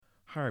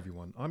Hi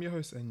everyone, I'm your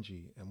host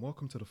NG, and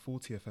welcome to the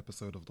 40th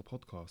episode of the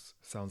podcast,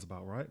 Sounds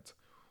About Right?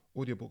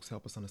 Audiobooks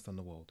help us understand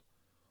the world.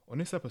 On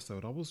this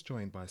episode, I was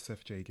joined by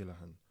Seth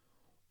Gillihan,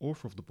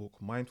 author of the book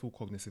Mindful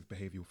Cognitive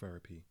Behavioural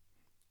Therapy,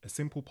 A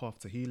Simple Path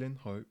to Healing,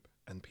 Hope,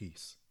 and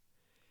Peace.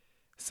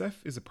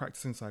 Seth is a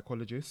practicing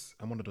psychologist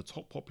and one of the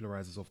top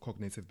popularizers of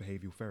cognitive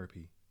behavioural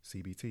therapy,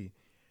 CBT,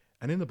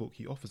 and in the book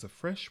he offers a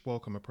fresh,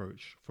 welcome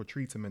approach for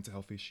treating mental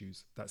health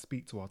issues that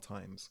speak to our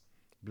times,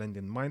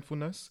 blending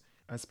mindfulness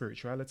and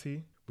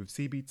spirituality with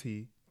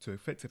CBT to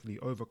effectively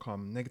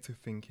overcome negative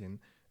thinking,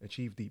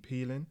 achieve deep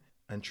healing,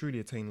 and truly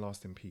attain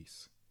lasting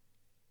peace.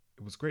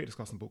 It was great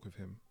discussing the book with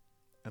him,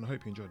 and I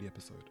hope you enjoyed the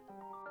episode.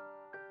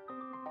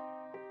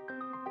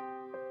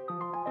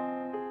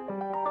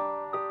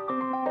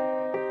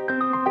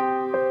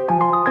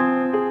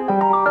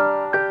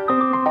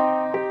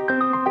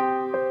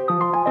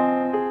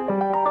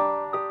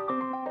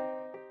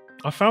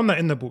 I found that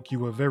in the book you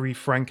were very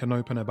frank and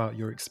open about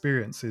your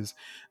experiences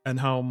and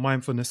how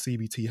mindfulness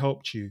CBT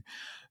helped you.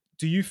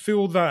 Do you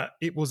feel that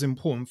it was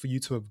important for you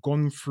to have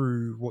gone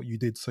through what you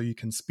did so you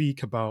can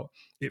speak about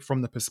it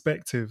from the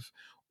perspective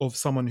of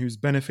someone who's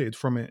benefited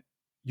from it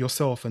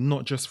yourself and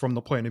not just from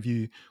the point of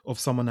view of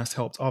someone that's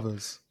helped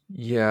others?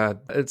 Yeah,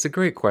 it's a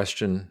great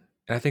question.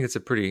 And I think it's a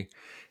pretty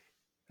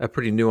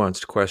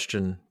nuanced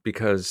question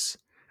because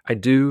I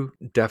do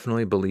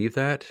definitely believe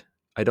that.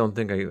 I don't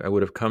think I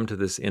would have come to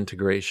this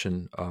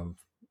integration of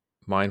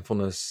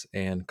mindfulness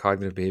and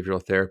cognitive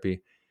behavioral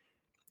therapy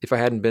if I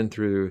hadn't been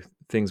through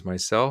things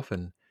myself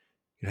and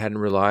hadn't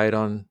relied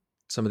on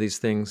some of these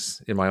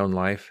things in my own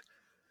life.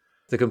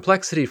 The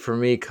complexity for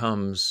me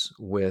comes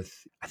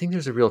with, I think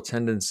there's a real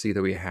tendency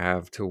that we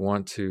have to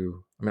want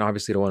to,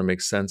 obviously to want to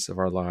make sense of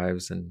our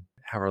lives and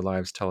have our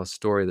lives tell a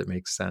story that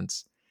makes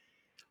sense.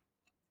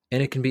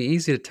 And it can be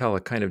easy to tell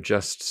a kind of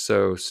just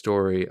so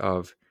story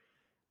of,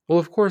 well,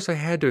 of course I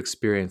had to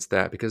experience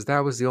that because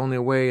that was the only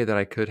way that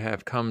I could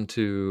have come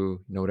to,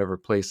 whatever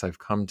place I've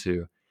come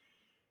to.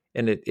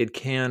 And it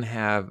can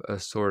have a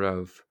sort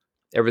of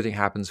everything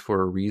happens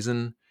for a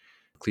reason,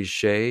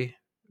 cliche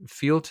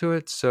feel to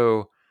it.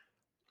 So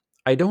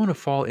I don't want to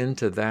fall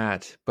into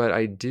that, but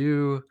I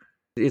do.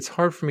 It's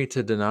hard for me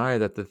to deny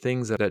that the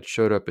things that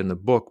showed up in the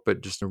book,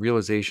 but just the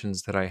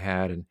realizations that I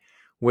had and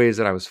ways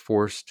that I was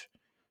forced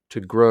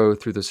to grow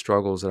through the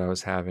struggles that I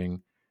was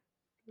having,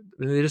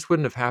 they just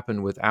wouldn't have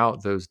happened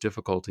without those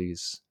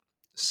difficulties.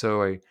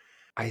 So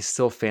I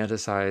still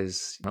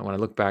fantasize when I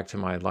look back to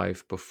my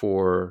life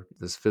before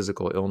this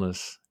physical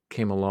illness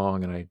came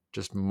along, and I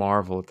just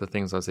marvel at the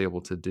things I was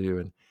able to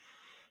do.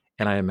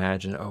 And I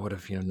imagine, oh, what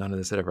if none of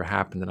this had ever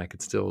happened and I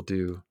could still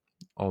do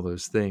all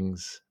those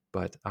things?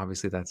 But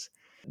obviously,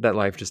 that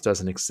life just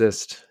doesn't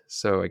exist.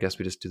 So I guess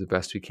we just do the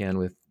best we can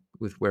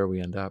with where we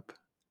end up.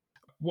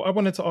 What I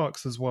wanted to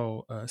ask as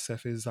well,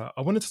 Seth, is that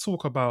I wanted to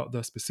talk about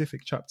the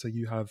specific chapter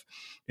you have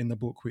in the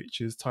book, which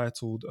is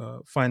titled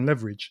Find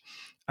Leverage,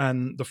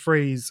 and the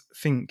phrase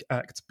think,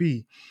 act,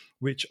 be,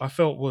 which I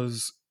felt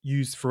was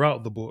used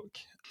throughout the book.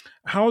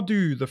 How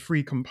do the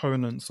three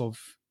components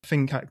of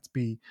think, act,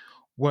 be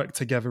work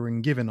together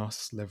in giving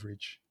us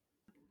leverage?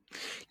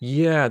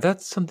 Yeah,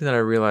 that's something that I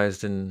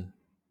realized in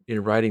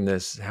writing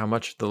this, how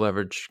much the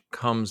leverage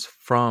comes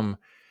from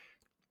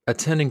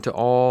attending to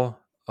all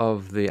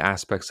of the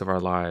aspects of our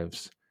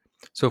lives.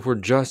 So if we're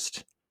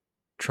just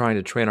trying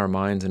to train our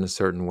minds in a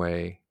certain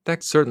way,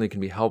 that certainly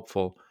can be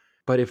helpful.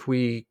 But if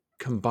we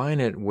combine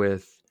it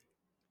with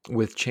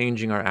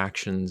changing our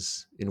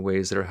actions in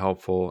ways that are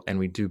helpful, and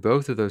we do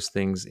both of those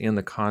things in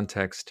the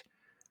context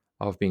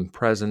of being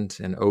present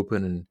and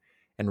open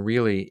and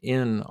really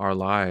in our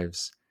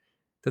lives,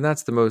 then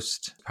that's the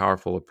most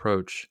powerful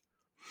approach.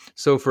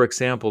 So for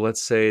example,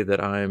 let's say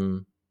that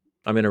I'm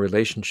in a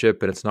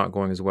relationship and it's not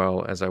going as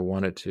well as I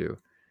want it to.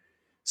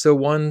 So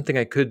one thing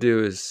I could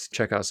do is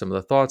check out some of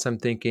the thoughts I'm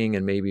thinking,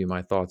 and maybe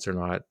my thoughts are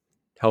not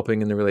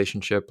helping in the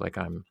relationship, like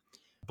I'm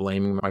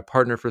blaming my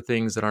partner for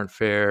things that aren't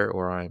fair,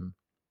 or I'm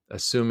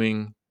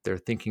assuming they're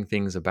thinking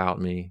things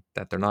about me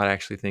that they're not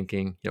actually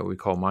thinking, what we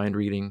call mind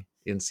reading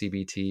in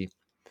CBT.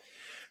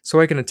 So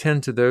I can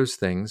attend to those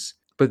things,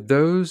 but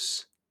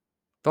those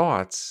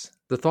thoughts,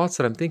 the thoughts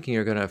that I'm thinking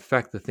are going to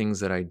affect the things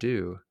that I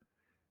do.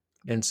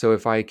 And so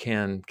if I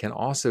can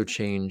also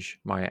change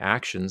my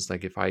actions,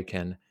 like if I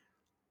can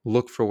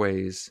look for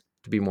ways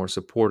to be more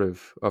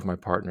supportive of my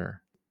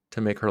partner, to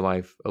make her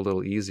life a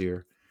little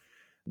easier,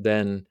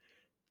 then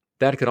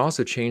that could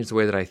also change the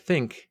way that I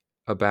think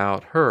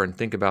about her and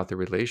think about the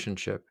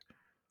relationship.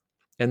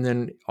 And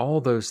then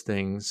all those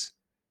things,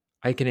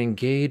 I can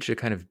engage a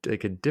kind of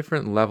like a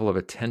different level of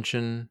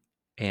attention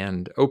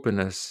and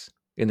openness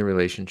in the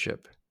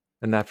relationship.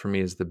 And that for me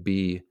is the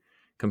B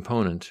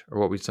component, or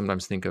what we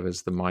sometimes think of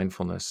as the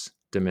mindfulness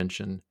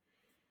dimension.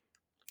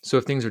 So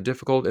if things are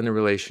difficult in the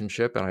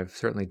relationship, and I've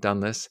certainly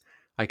done this,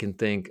 I can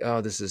think, oh,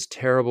 this is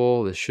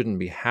terrible. This shouldn't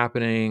be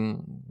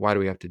happening. Why do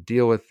we have to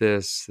deal with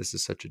this? This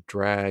is such a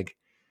drag.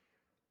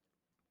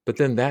 But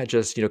then that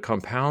just,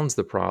 compounds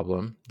the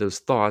problem, those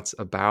thoughts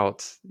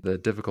about the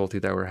difficulty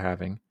that we're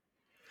having.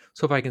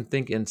 So if I can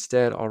think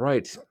instead, all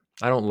right,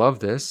 I don't love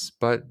this,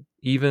 but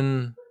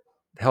even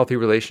healthy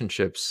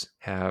relationships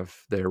have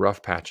their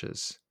rough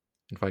patches.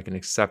 If I can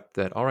accept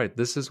that, all right,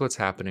 this is what's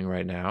happening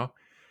right now,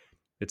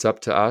 it's up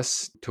to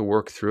us to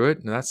work through it.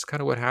 And that's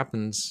kind of what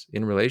happens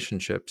in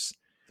relationships.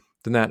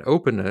 Then that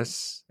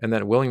openness and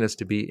that willingness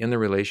to be in the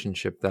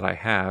relationship that I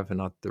have and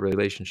not the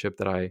relationship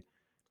that I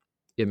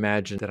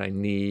imagine that I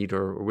need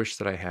or wish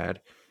that I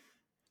had,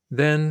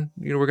 then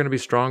we're going to be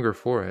stronger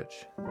for it.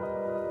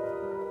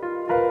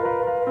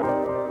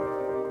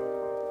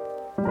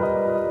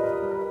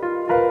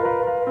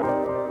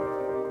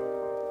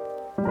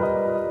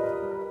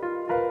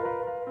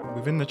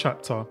 Within the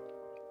chapter,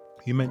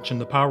 you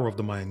mentioned the power of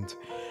the mind,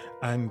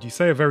 and you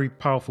say a very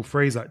powerful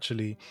phrase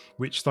actually,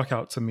 which stuck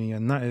out to me,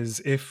 and that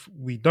is, if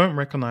we don't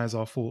recognize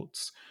our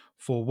thoughts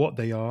for what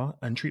they are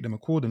and treat them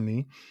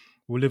accordingly,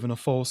 we'll live in a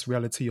false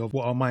reality of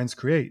what our minds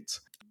create.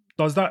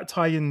 Does that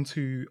tie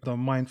into the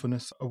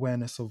mindfulness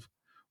awareness of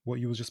what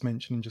you were just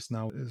mentioning just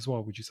now as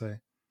well, would you say?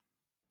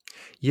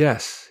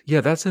 Yes.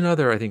 Yeah, that's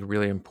another, I think,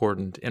 really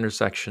important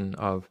intersection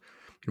of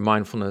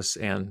mindfulness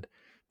and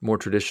more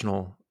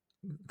traditional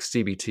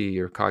CBT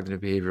or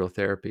cognitive behavioral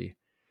therapy.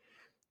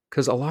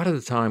 Because a lot of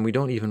the time we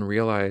don't even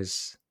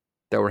realize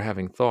that we're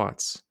having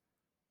thoughts.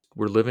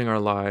 We're living our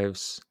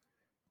lives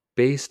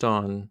based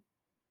on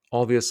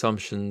all the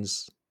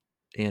assumptions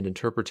and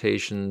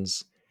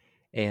interpretations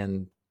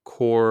and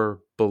core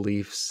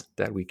beliefs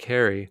that we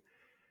carry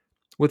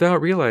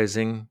without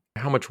realizing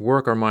how much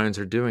work our minds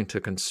are doing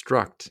to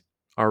construct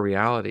our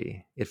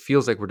reality. It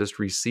feels like we're just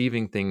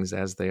receiving things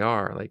as they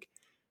are. Like,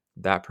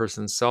 that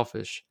person's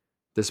selfish.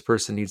 This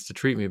person needs to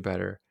treat me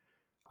better.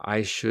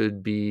 I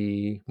should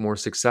be more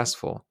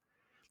successful.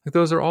 Like,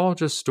 those are all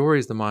just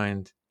stories the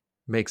mind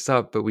makes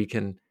up, but we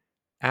can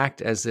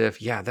act as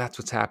if, yeah, that's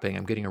what's happening.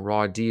 I'm getting a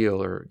raw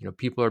deal, or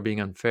people are being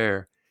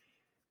unfair.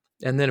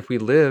 And then if we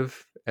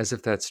live as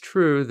if that's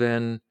true,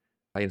 then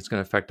it's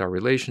going to affect our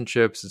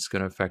relationships. It's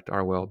going to affect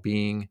our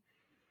well-being.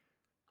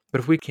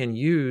 But if we can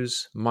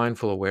use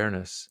mindful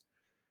awareness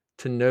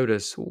to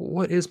notice,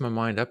 what is my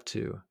mind up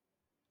to?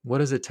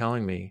 What is it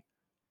telling me?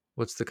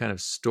 What's the kind of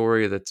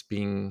story that's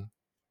being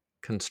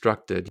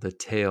constructed, the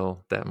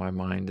tale that my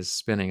mind is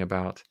spinning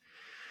about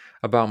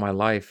my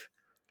life?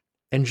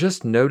 And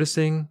just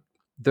noticing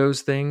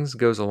those things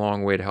goes a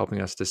long way to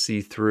helping us to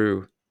see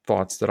through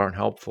thoughts that aren't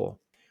helpful.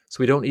 So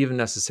we don't even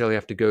necessarily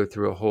have to go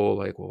through a whole,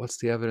 like, well, what's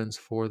the evidence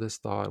for this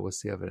thought?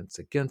 What's the evidence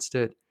against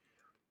it?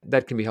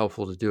 That can be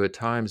helpful to do at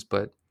times,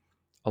 but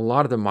a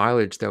lot of the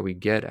mileage that we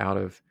get out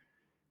of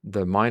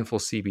the mindful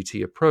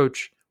CBT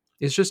approach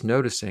is just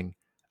noticing,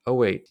 oh,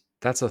 wait,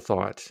 that's a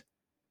thought.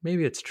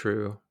 Maybe it's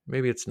true.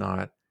 Maybe it's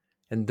not.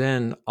 And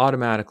then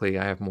automatically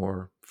I have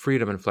more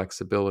freedom and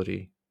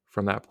flexibility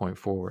from that point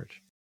forward.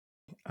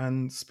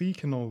 And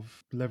speaking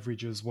of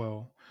leverage as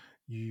well,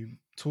 you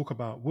talk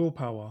about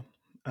willpower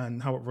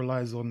and how it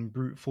relies on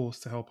brute force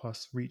to help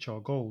us reach our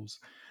goals.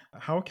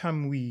 How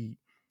can we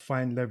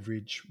find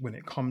leverage when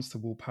it comes to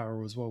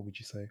willpower as well, would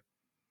you say?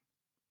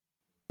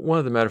 One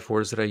of the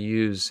metaphors that I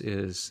use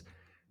is,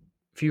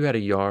 if you had a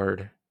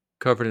yard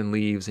covered in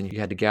leaves and you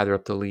had to gather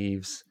up the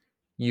leaves,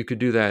 you could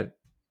do that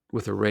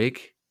with a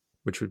rake,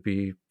 which would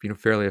be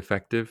fairly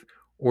effective,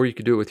 or you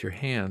could do it with your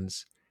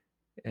hands.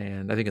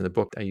 And I think in the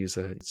book I use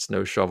a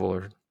snow shovel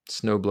or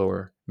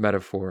snowblower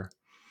metaphor.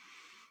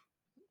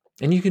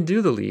 And you can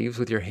do the leaves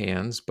with your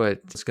hands,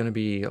 but it's going to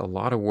be a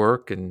lot of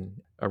work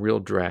and a real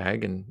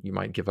drag, and you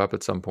might give up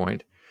at some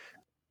point.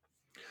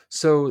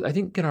 So I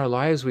think in our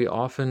lives we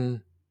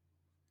often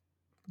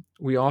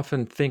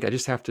think, I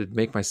just have to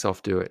make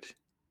myself do it.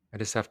 I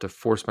just have to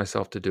force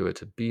myself to do it,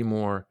 to be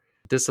more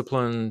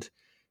disciplined,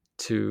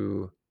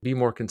 to be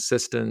more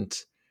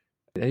consistent.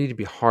 I need to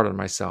be hard on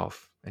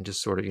myself and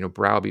just sort of,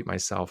 browbeat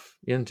myself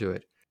into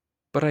it.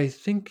 But I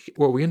think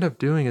what we end up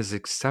doing is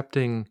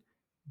accepting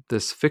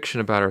this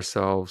fiction about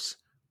ourselves,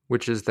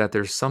 which is that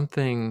there's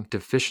something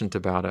deficient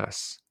about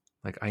us.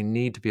 Like, I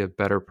need to be a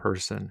better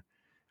person.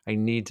 I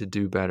need to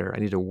do better. I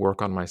need to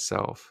work on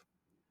myself.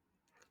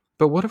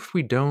 But what if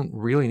we don't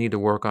really need to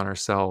work on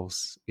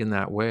ourselves in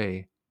that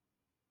way?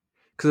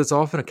 Because it's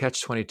often a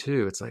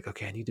catch-22. It's like,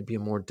 okay, I need to be a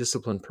more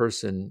disciplined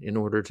person in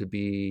order to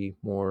be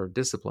more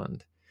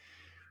disciplined.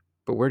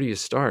 But where do you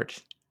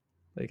start?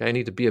 Like, I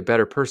need to be a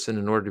better person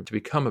in order to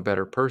become a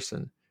better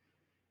person.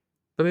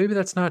 But maybe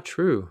that's not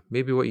true.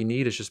 Maybe what you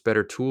need is just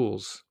better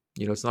tools.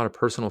 It's not a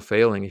personal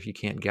failing if you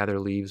can't gather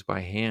leaves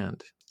by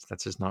hand.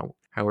 That's just not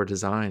how we're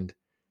designed.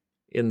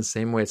 In the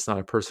same way, it's not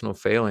a personal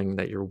failing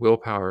that your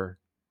willpower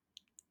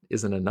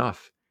isn't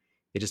enough.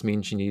 It just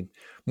means you need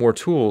more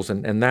tools.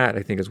 And that,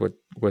 I think, is what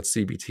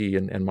CBT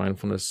and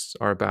mindfulness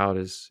are about,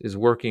 is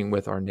working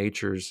with our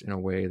natures in a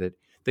way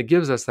that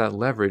gives us that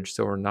leverage,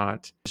 so we're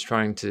not just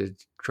trying to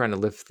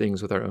lift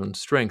things with our own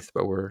strength,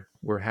 but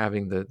we're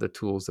having the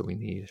tools that we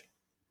need.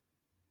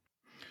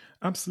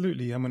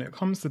 Absolutely. And when it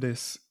comes to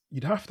this,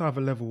 you'd have to have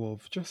a level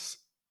of just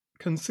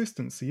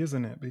consistency,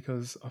 isn't it?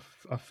 Because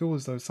I feel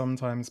as though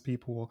sometimes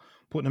people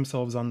put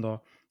themselves under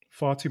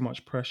far too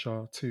much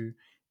pressure to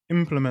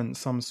implement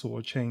some sort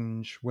of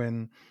change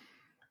when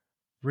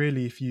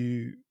really, if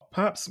you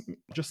perhaps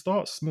just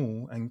start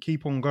small and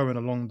keep on going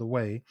along the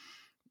way,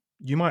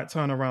 you might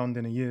turn around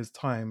in a year's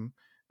time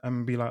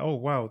and be like, oh,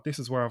 wow, this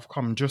is where I've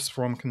come just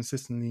from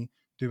consistently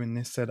doing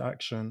this said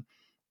action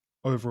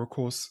over a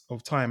course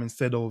of time,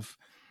 instead of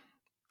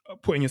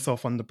putting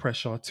yourself under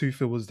pressure to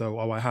feel as though,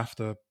 oh, I have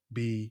to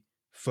be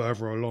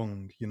further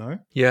along, you know?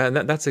 Yeah, and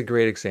that's a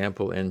great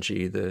example,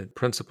 NG, the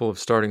principle of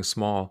starting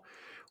small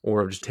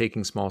or just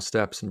taking small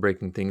steps and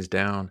breaking things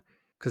down.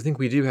 Because I think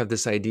we do have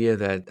this idea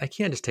that I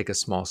can't just take a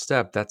small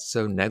step. That's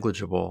so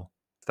negligible.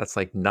 That's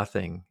like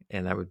nothing.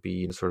 And that would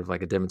be sort of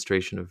like a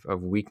demonstration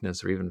of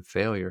weakness or even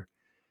failure.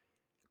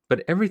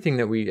 But every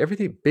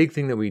big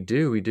thing that we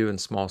do in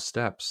small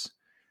steps.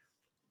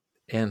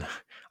 And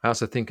I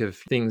also think of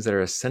things that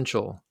are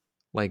essential,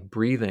 like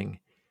breathing.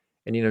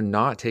 And,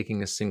 not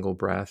taking a single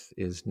breath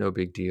is no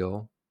big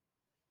deal.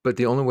 But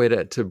the only way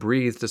to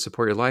breathe to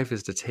support your life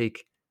is to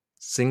take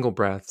single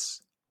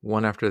breaths,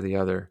 one after the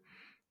other.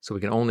 So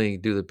we can only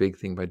do the big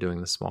thing by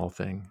doing the small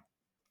thing.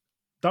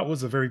 That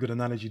was a very good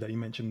analogy that you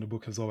mentioned in the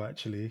book as well,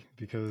 actually,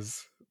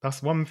 because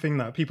that's one thing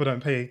that people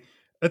don't pay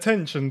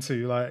attention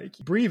to. Like,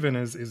 breathing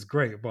is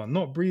great, but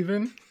not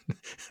breathing,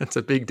 That's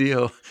a big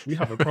deal. we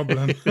have a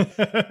problem.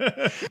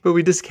 But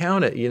we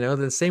discount it,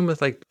 The same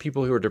with like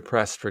people who are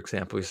depressed, for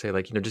example. We say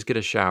like, just get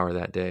a shower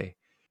that day.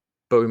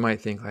 But we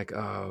might think like,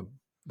 oh,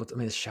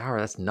 a shower,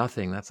 that's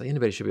nothing. That's like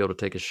anybody should be able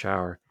to take a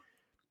shower.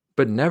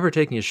 But never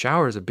taking a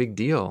shower is a big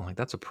deal. Like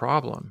that's a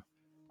problem.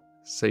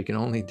 So you can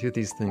only do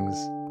these things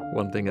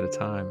one thing at a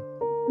time.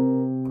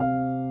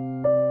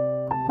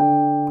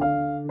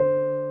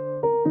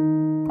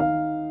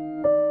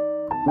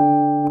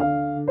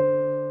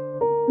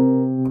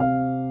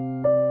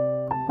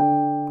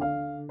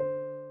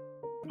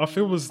 I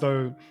feel as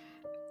though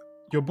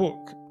your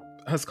book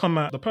has come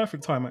at the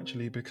perfect time,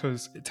 actually,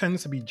 because it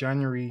tends to be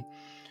January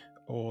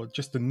or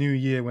just the new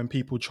year when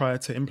people try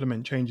to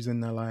implement changes in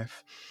their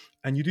life.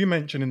 And you do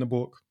mention in the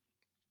book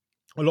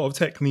a lot of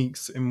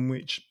techniques in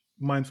which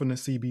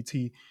mindfulness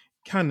CBT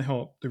can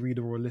help the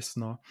reader or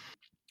listener.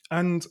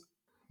 And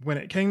when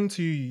it came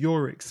to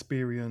your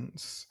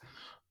experience,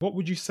 what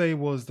would you say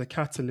was the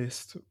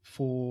catalyst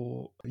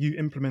for you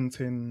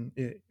implementing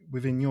it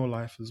within your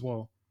life as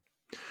well?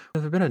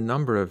 There have been a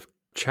number of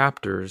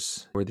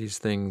chapters where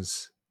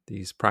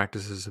these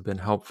practices have been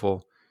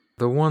helpful.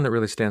 The one that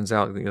really stands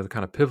out, the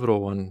kind of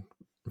pivotal one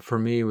for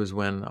me was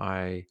when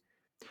I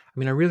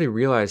really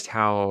realized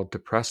how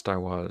depressed I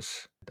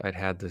was. I'd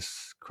had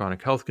this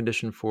chronic health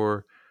condition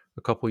for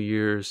a couple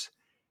years,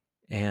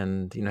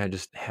 and I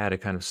just had a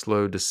kind of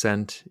slow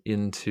descent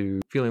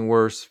into feeling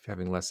worse,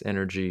 having less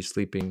energy,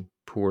 sleeping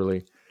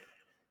poorly.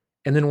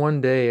 And then one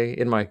day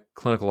in my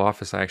clinical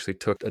office, I actually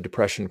took a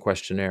depression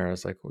questionnaire. I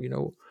was like,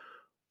 well,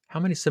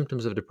 how many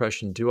symptoms of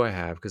depression do I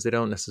have? Because they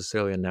don't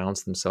necessarily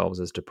announce themselves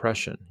as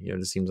depression. It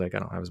just seems like I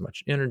don't have as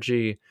much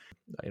energy.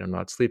 I'm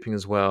not sleeping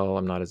as well.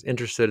 I'm not as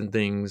interested in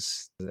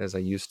things as I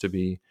used to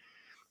be.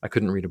 I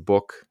couldn't read a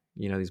book.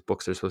 These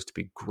books are supposed to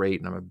be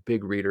great, and I'm a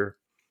big reader.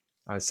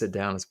 I would sit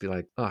down and be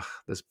like, ugh,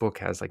 this book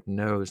has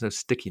there's no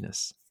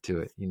stickiness to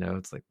it.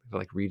 It's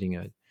like reading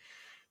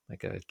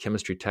a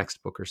chemistry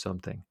textbook or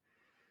something,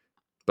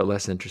 but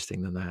less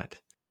interesting than that.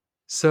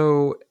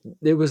 So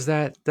it was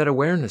that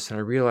awareness, and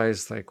I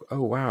realized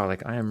oh wow,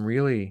 I am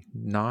really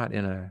not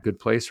in a good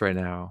place right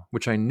now,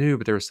 which I knew,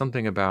 but there was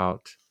something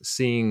about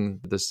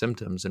seeing the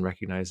symptoms and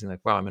recognizing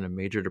wow, I'm in a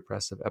major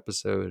depressive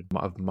episode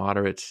of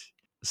moderate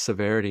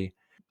severity.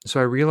 So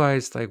I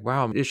realized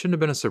wow, it shouldn't have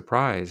been a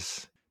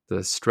surprise.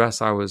 The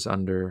stress I was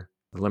under,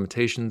 the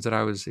limitations that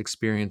I was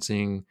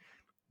experiencing,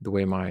 the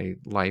way my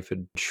life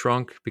had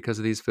shrunk because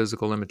of these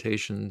physical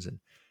limitations, and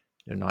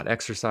not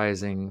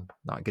exercising,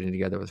 not getting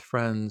together with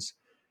friends,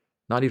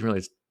 not even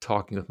really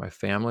talking with my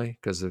family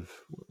because of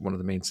one of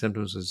the main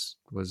symptoms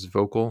was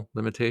vocal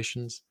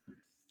limitations.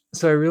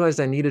 So I realized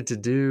I needed to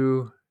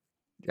do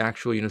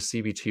actual,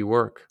 CBT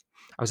work.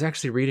 I was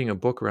actually reading a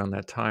book around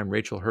that time.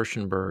 Rachel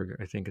Hirschenberg,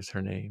 I think is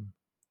her name.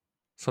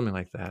 Something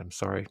like that. I'm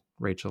sorry,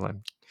 Rachel.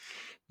 I'm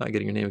not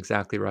getting your name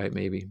exactly right,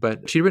 maybe.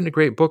 But she'd written a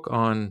great book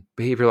on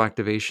behavioral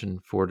activation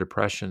for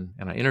depression.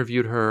 And I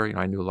interviewed her.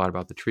 I knew a lot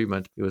about the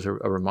treatment. It was a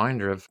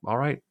reminder of, all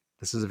right,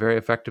 this is a very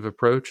effective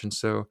approach. And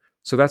so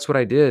that's what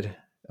I did.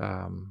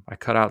 I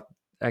cut out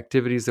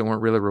activities that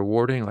weren't really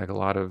rewarding, like a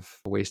lot of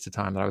wasted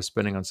time that I was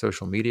spending on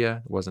social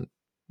media. It wasn't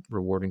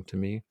rewarding to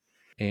me.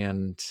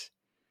 And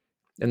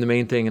the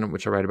main thing in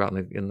which I write about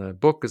in the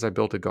book is I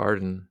built a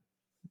garden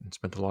and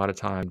spent a lot of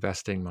time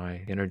investing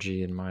my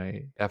energy and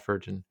my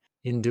effort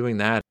in doing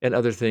that and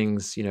other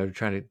things,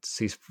 trying to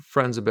see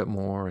friends a bit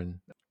more. And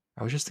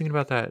I was just thinking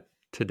about that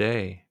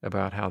today,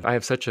 about how I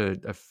have such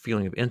a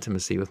feeling of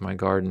intimacy with my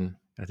garden.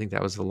 I think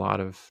that's a lot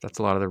of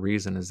the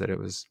reason, is that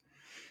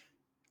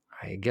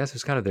I guess it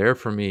was kind of there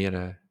for me at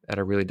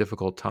a really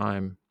difficult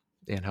time,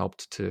 and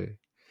helped to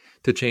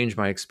change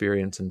my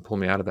experience and pull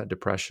me out of that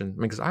depression.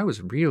 Because I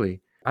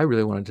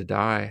really wanted to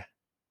die.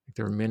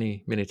 There were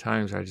many, many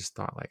times I just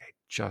thought I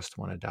just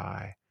want to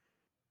die.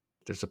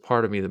 There's a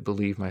part of me that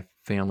believed my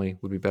family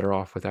would be better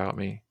off without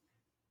me.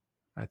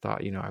 I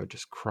thought, I would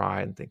just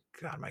cry and think,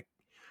 God,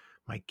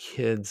 my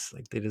kids,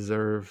 like they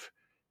deserve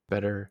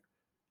better,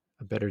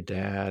 a better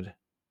dad,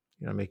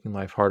 making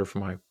life harder for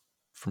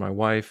my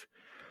wife.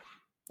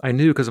 I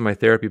knew because of my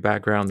therapy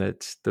background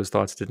that those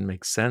thoughts didn't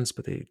make sense,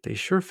 but they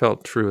sure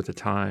felt true at the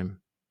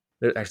time.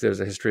 There's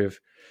a history of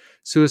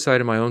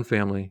suicide in my own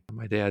family.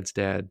 My dad's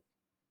dad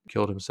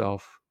killed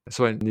himself.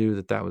 So I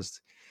knew that was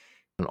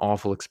an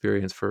awful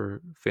experience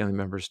for family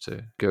members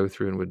to go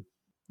through and would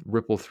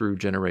ripple through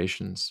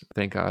generations.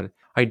 Thank God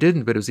I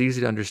didn't, but it was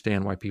easy to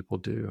understand why people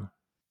do.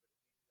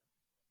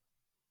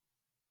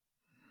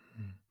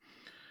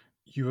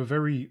 You were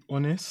very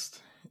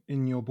honest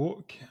in your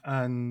book,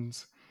 and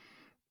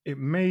it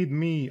made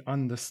me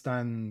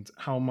understand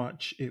how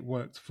much it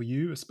worked for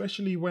you,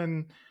 especially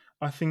when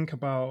I think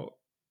about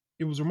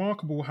it was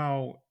remarkable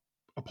how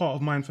a part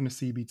of mindfulness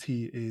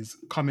CBT is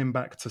coming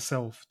back to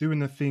self, doing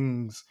the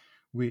things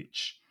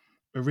which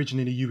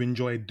originally you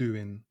enjoyed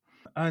doing.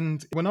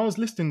 And when I was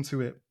listening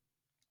to it,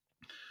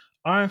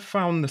 I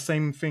found the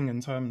same thing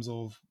in terms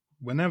of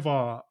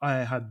whenever I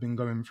had been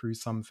going through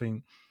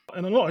something.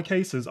 In a lot of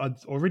cases,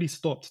 I'd already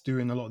stopped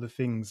doing a lot of the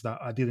things that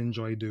I did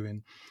enjoy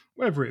doing,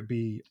 whether it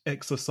be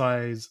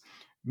exercise,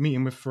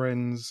 meeting with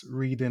friends,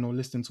 reading or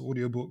listening to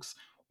audiobooks.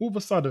 All of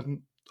a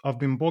sudden, I've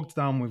been bogged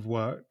down with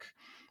work,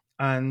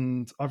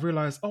 and I've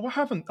realized, oh, I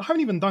haven't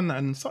even done that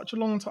in such a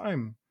long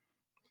time,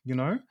 you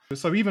know?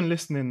 So even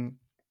listening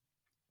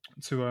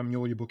to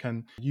your audiobook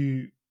and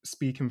you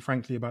speaking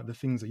frankly about the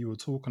things that you were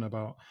talking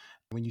about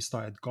when you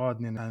started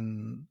gardening,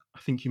 and I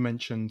think you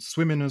mentioned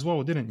swimming as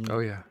well, didn't you? Oh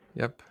yeah.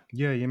 Yep.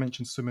 Yeah, you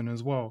mentioned swimming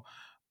as well.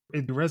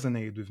 It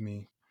resonated with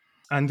me.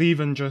 And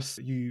even just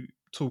you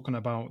talking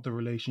about the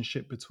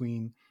relationship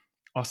between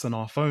us and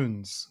our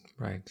phones,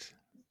 Right.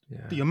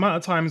 Yeah. the amount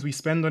of times we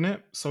spend on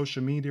it,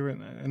 social media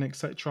and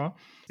etc.,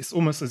 it's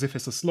almost as if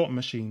it's a slot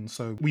machine.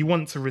 So we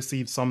want to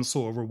receive some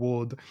sort of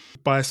reward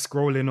by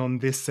scrolling on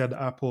this said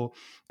app.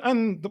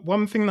 And the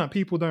one thing that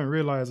people don't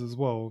realize as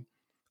well,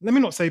 let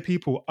me not say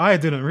people, I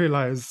didn't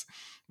realize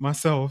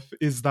myself,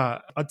 is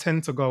that I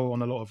tend to go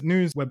on a lot of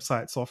news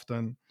websites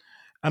often,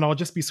 and I'll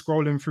just be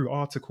scrolling through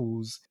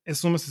articles.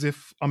 It's almost as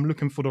if I'm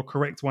looking for the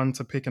correct one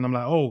to pick, and I'm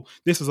like, oh,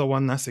 this is the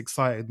one that's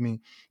excited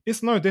me.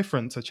 It's no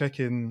different to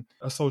checking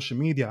a social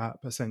media app,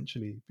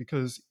 essentially,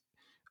 because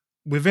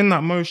within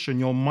that motion,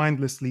 you're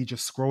mindlessly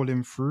just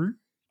scrolling through.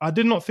 I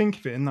did not think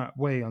of it in that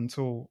way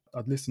until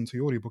I'd listened to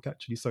your audiobook,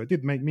 actually. So it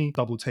did make me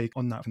double take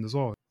on that as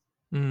well.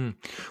 Mm.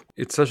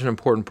 It's such an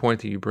important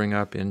point that you bring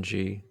up,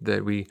 NG,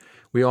 that we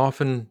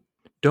often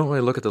don't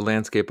really look at the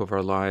landscape of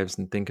our lives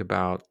and think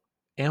about,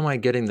 am I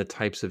getting the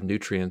types of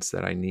nutrients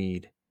that I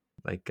need?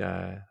 Like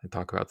I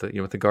talk about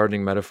with the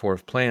gardening metaphor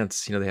of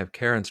plants, they have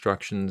care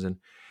instructions,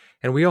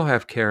 and we all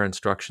have care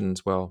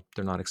instructions. Well,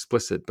 they're not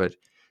explicit, but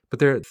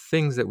they're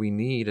things that we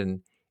need,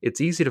 and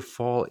it's easy to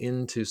fall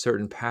into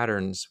certain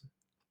patterns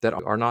that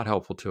are not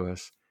helpful to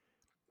us,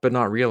 but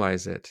not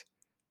realize it.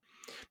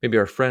 Maybe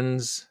a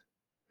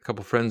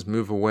couple friends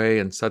move away,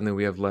 and suddenly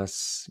we have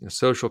less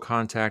social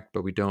contact,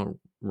 but we don't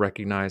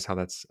recognize how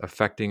that's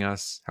affecting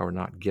us, how we're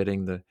not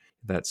getting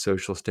that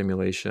social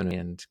stimulation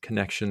and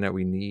connection that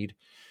we need.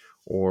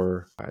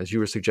 Or as you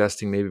were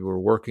suggesting, maybe we're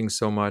working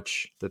so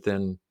much that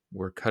then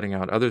we're cutting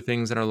out other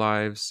things in our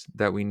lives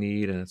that we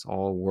need, and it's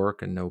all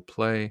work and no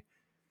play.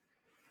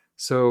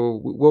 So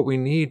what we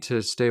need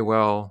to stay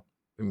well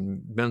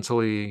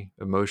mentally,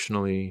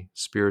 emotionally,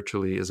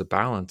 spiritually is a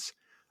balance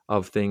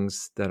of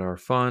things that are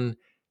fun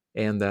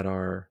and that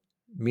are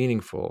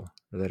meaningful,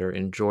 that are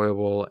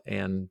enjoyable,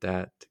 and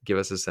that give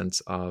us a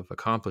sense of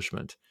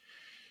accomplishment.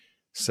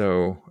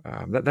 So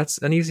that's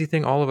an easy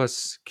thing all of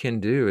us can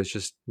do, is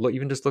just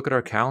look at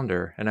our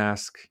calendar and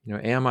ask,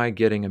 am I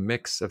getting a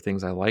mix of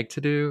things I like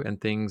to do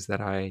and things that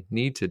I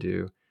need to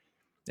do?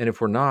 And if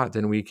we're not,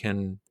 then we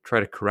can try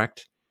to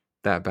correct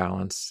that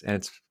balance. And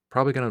it's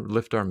probably going to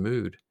lift our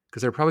mood,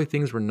 because there are probably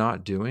things we're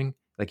not doing.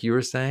 Like you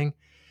were saying,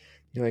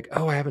 you're like,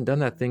 oh, I haven't done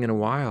that thing in a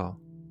while.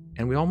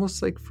 And we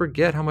almost like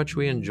forget how much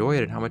we enjoy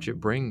it and how much it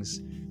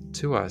brings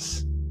to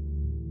us.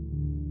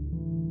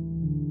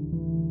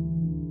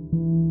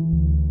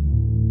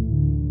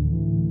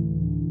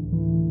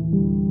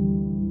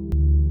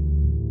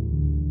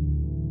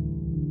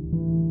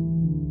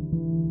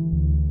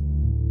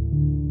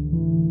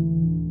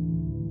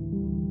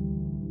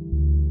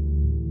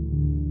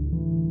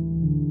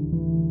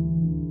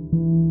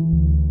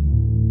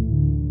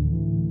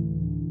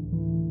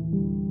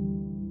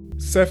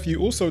 Seth, you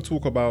also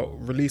talk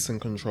about release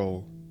and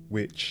control,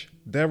 which,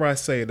 dare I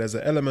say, there's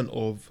an element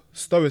of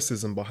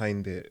stoicism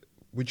behind it.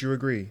 Would you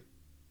agree?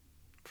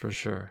 For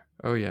sure.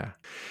 Oh, yeah.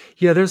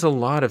 Yeah, there's a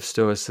lot of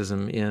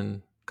stoicism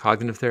in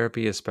cognitive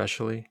therapy,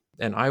 especially.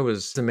 And I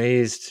was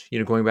amazed,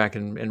 going back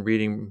and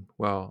reading,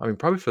 well, I mean,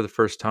 probably for the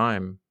first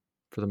time,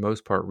 for the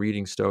most part,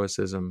 reading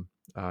Stoicism,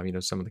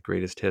 some of the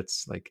greatest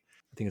hits, like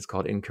I think it's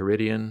called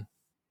Enchiridion.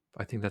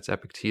 I think that's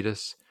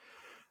Epictetus.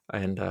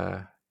 And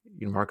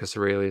Marcus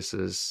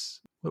Aurelius's,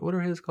 what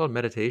are his called?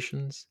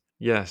 Meditations?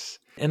 Yes.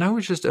 And I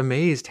was just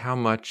amazed how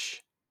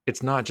much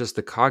it's not just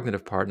the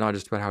cognitive part, not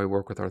just about how we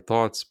work with our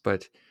thoughts,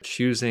 but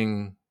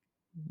choosing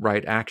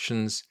right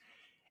actions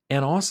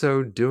and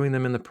also doing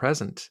them in the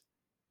present,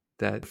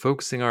 that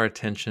focusing our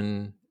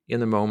attention in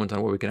the moment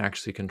on what we can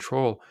actually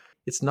control.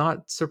 It's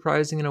not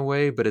surprising in a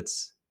way, but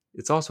it's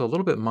also a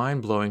little bit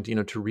mind-blowing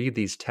to read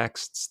these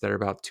texts that are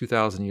about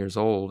 2,000 years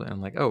old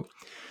and like, oh,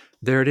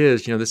 there it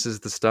is. This is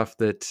the stuff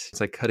that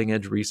it's like cutting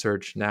edge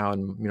research now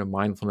in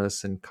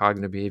mindfulness and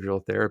cognitive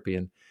behavioral therapy.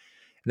 And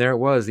there it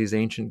was. These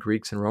ancient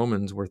Greeks and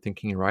Romans were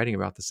thinking and writing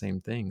about the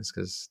same things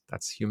because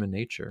that's human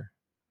nature.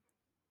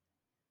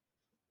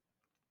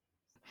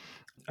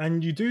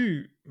 And you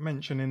do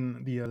mention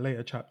in the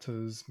later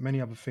chapters many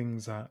other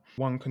things that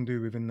one can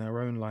do within their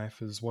own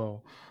life as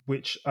well,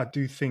 which I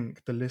do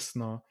think the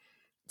listener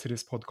to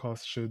this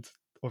podcast should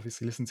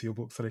obviously listen to your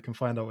book so they can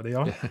find out what they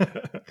are. Yeah.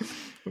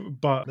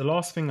 But the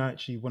last thing I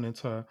actually wanted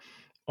to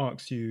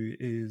ask you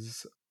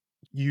is,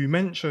 you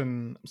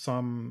mention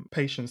some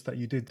patients that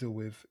you did deal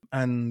with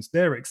and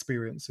their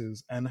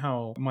experiences and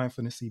how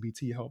mindfulness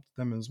CBT helped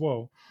them as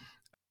well.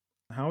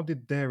 How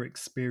did their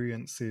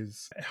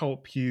experiences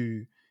help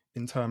you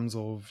in terms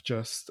of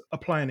just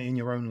applying it in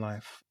your own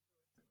life?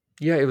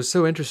 Yeah, it was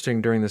so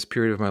interesting during this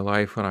period of my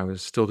life when I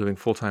was still doing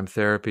full-time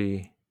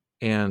therapy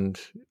and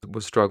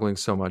was struggling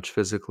so much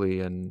physically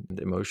and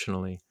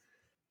emotionally.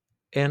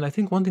 And I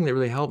think one thing that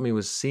really helped me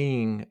was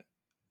seeing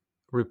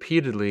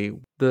repeatedly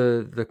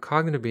the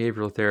cognitive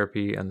behavioral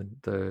therapy and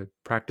the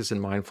practice in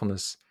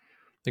mindfulness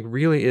like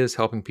really is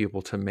helping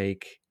people to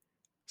make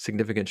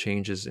significant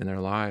changes in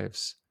their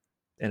lives.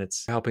 And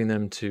it's helping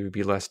them to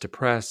be less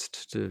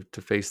depressed,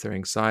 to face their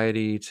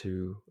anxiety,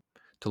 to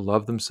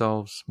love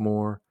themselves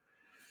more.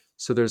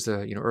 So there's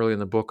early in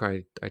the book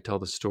I tell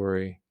the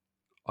story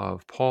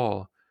of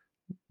Paul,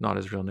 not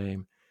his real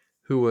name,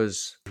 who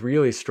was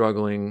really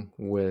struggling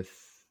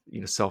with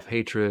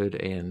self-hatred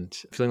and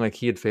feeling like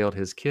he had failed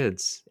his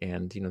kids.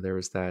 And there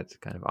was that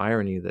kind of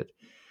irony that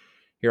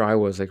here I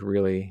was like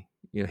really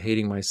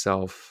hating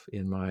myself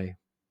in my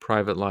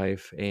private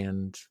life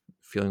and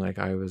feeling like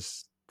I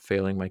was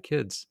failing my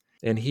kids.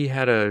 And he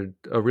had a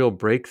real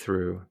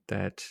breakthrough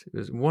that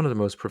was one of the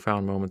most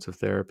profound moments of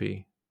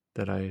therapy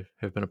that I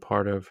have been a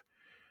part of,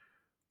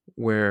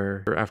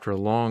 where after a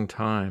long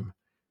time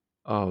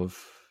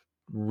of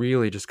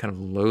really just kind of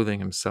loathing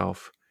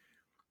himself,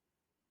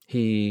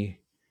 he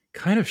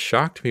kind of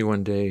shocked me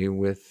one day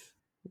with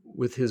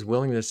his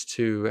willingness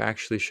to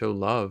actually show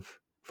love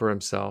for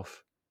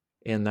himself.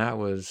 And that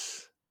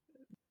was,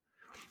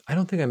 I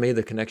don't think I made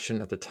the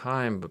connection at the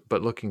time,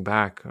 but looking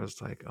back, I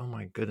was like, oh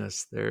my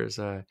goodness, there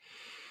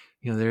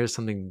is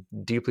something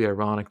deeply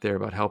ironic there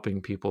about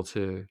helping people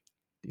to,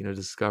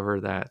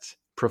 discover that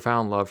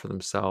profound love for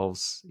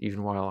themselves,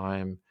 even while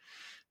I'm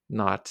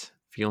not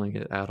feeling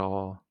it at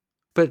all.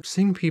 But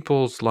seeing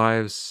people's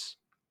lives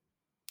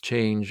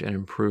change and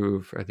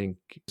improve,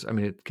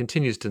 it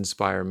continues to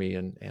inspire me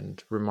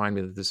and remind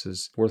me that this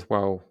is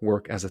worthwhile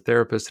work as a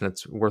therapist, and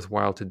it's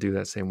worthwhile to do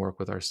that same work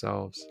with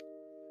ourselves.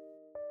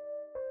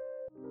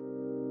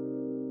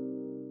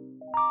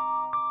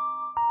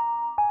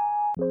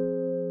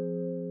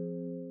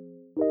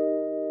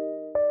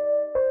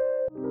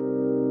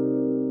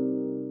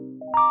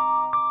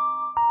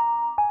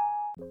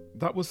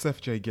 That was Seth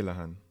J.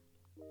 Gillihan,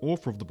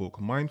 author of the book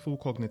Mindful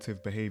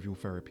Cognitive Behavioural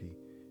Therapy,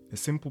 A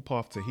Simple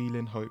Path to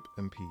Healing, Hope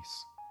and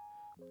Peace.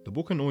 The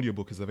book and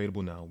audiobook is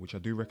available now, which I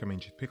do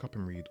recommend you pick up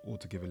and read or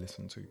to give a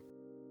listen to.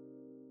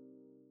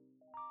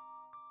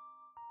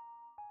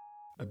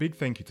 A big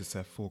thank you to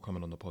Seth for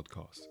coming on the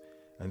podcast,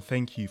 and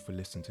thank you for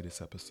listening to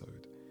this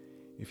episode.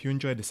 If you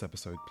enjoyed this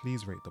episode,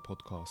 please rate the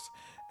podcast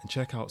and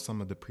check out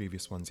some of the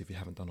previous ones if you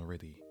haven't done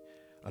already.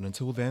 And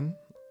until then,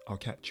 I'll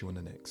catch you on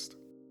the next.